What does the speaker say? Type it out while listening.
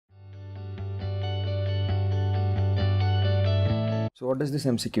So what does this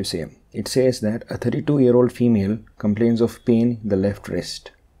MCQ say? It says that a 32-year-old female complains of pain in the left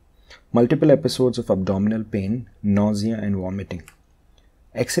wrist, multiple episodes of abdominal pain, nausea and vomiting.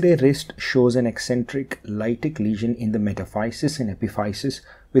 X-ray wrist shows an eccentric lytic lesion in the metaphysis and epiphysis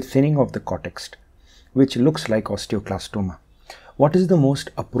with thinning of the cortex, which looks like osteoclastoma. What is the most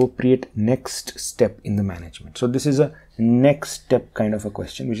appropriate next step in the management? So this is a next step kind of a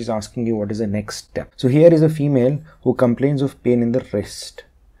question, which is asking you what is the next step. So here is a female who complains of pain in the wrist,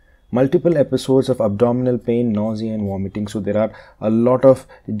 multiple episodes of abdominal pain, nausea and vomiting. So there are a lot of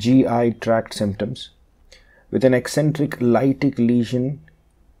GI tract symptoms with an eccentric lytic lesion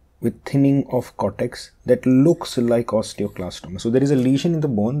with thinning of cortex that looks like osteoclastoma. So there is a lesion in the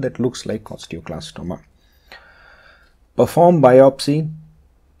bone that looks like osteoclastoma. Perform biopsy,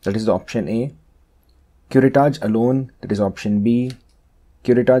 that is the option A. Curettage alone, that is option B.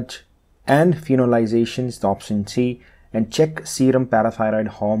 Curettage and phenolization is the option C. And check serum parathyroid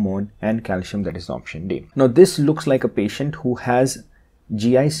hormone and calcium, that is the option D. Now this looks like a patient who has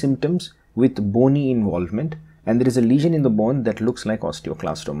GI symptoms with bony involvement, and there is a lesion in the bone that looks like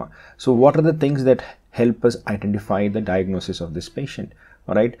osteoclastoma. So what are the things that help us identify the diagnosis of this patient?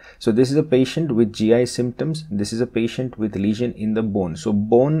 Alright, so this is a patient with GI symptoms. This is a patient with lesion in the bone. So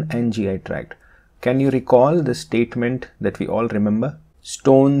bone and GI tract. Can you recall the statement that we all remember?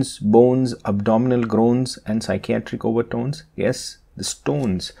 Stones, bones, abdominal groans and psychiatric overtones. Yes, the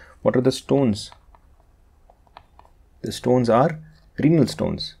stones. What are the stones? The stones are renal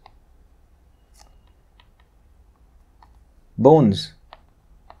stones. Bones.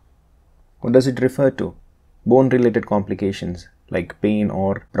 What does it refer to? Bone related complications like pain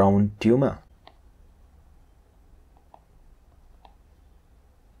or brown tumor.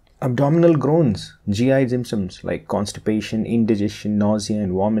 Abdominal groans, GI symptoms like constipation, indigestion, nausea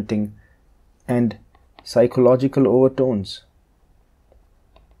and vomiting, and psychological overtones.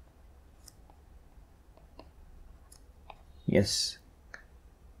 Yes,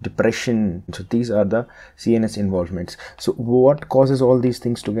 depression. So these are the CNS involvements. So what causes all these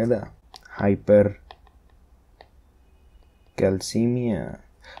things together? Hypercalcemia.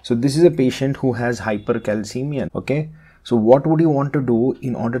 So this is a patient who has hypercalcemia. Okay, so what would you want to do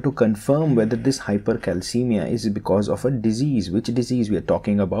in order to confirm whether this hypercalcemia is because of a disease? Which disease we are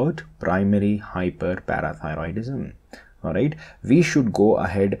talking about? Primary hyperparathyroidism. Alright, we should go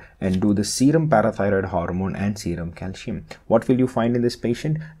ahead and do the serum parathyroid hormone and serum calcium. What will you find in this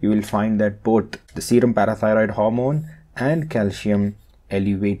patient? You will find that both the serum parathyroid hormone and calcium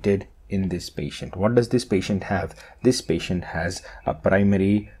elevated in this patient. What does this patient have? This patient has a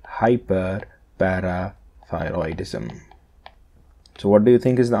primary hyperparathyroidism. So what do you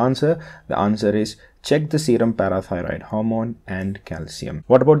think is the answer? The answer is check the serum parathyroid hormone and calcium.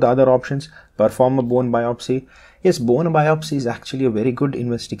 What about the other options? Perform a bone biopsy. Yes, bone biopsy is actually a very good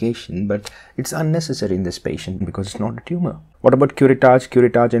investigation, but it's unnecessary in this patient because it's not a tumor. What about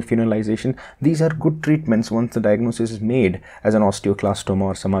curettage and phenolization? These are good treatments once the diagnosis is made as an osteoclastoma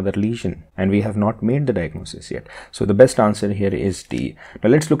or some other lesion, and we have not made the diagnosis yet. So the best answer here is D.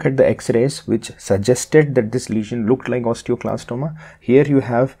 Now let's look at the X-rays which suggested that this lesion looked like osteoclastoma. Here you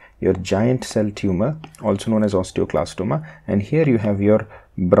have your giant cell tumor, also known as osteoclastoma, and here you have your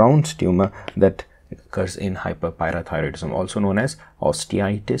Brown's tumor that occurs in hyperparathyroidism, also known as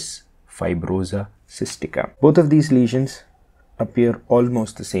osteitis fibrosa cystica. Both of these lesions appear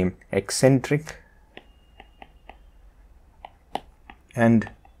almost the same, eccentric and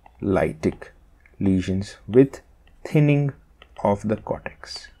lytic lesions with thinning of the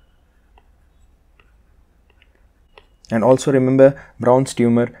cortex. And also remember, Brown's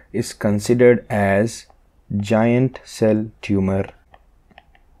tumor is considered as giant cell tumor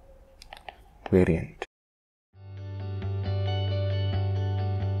variant.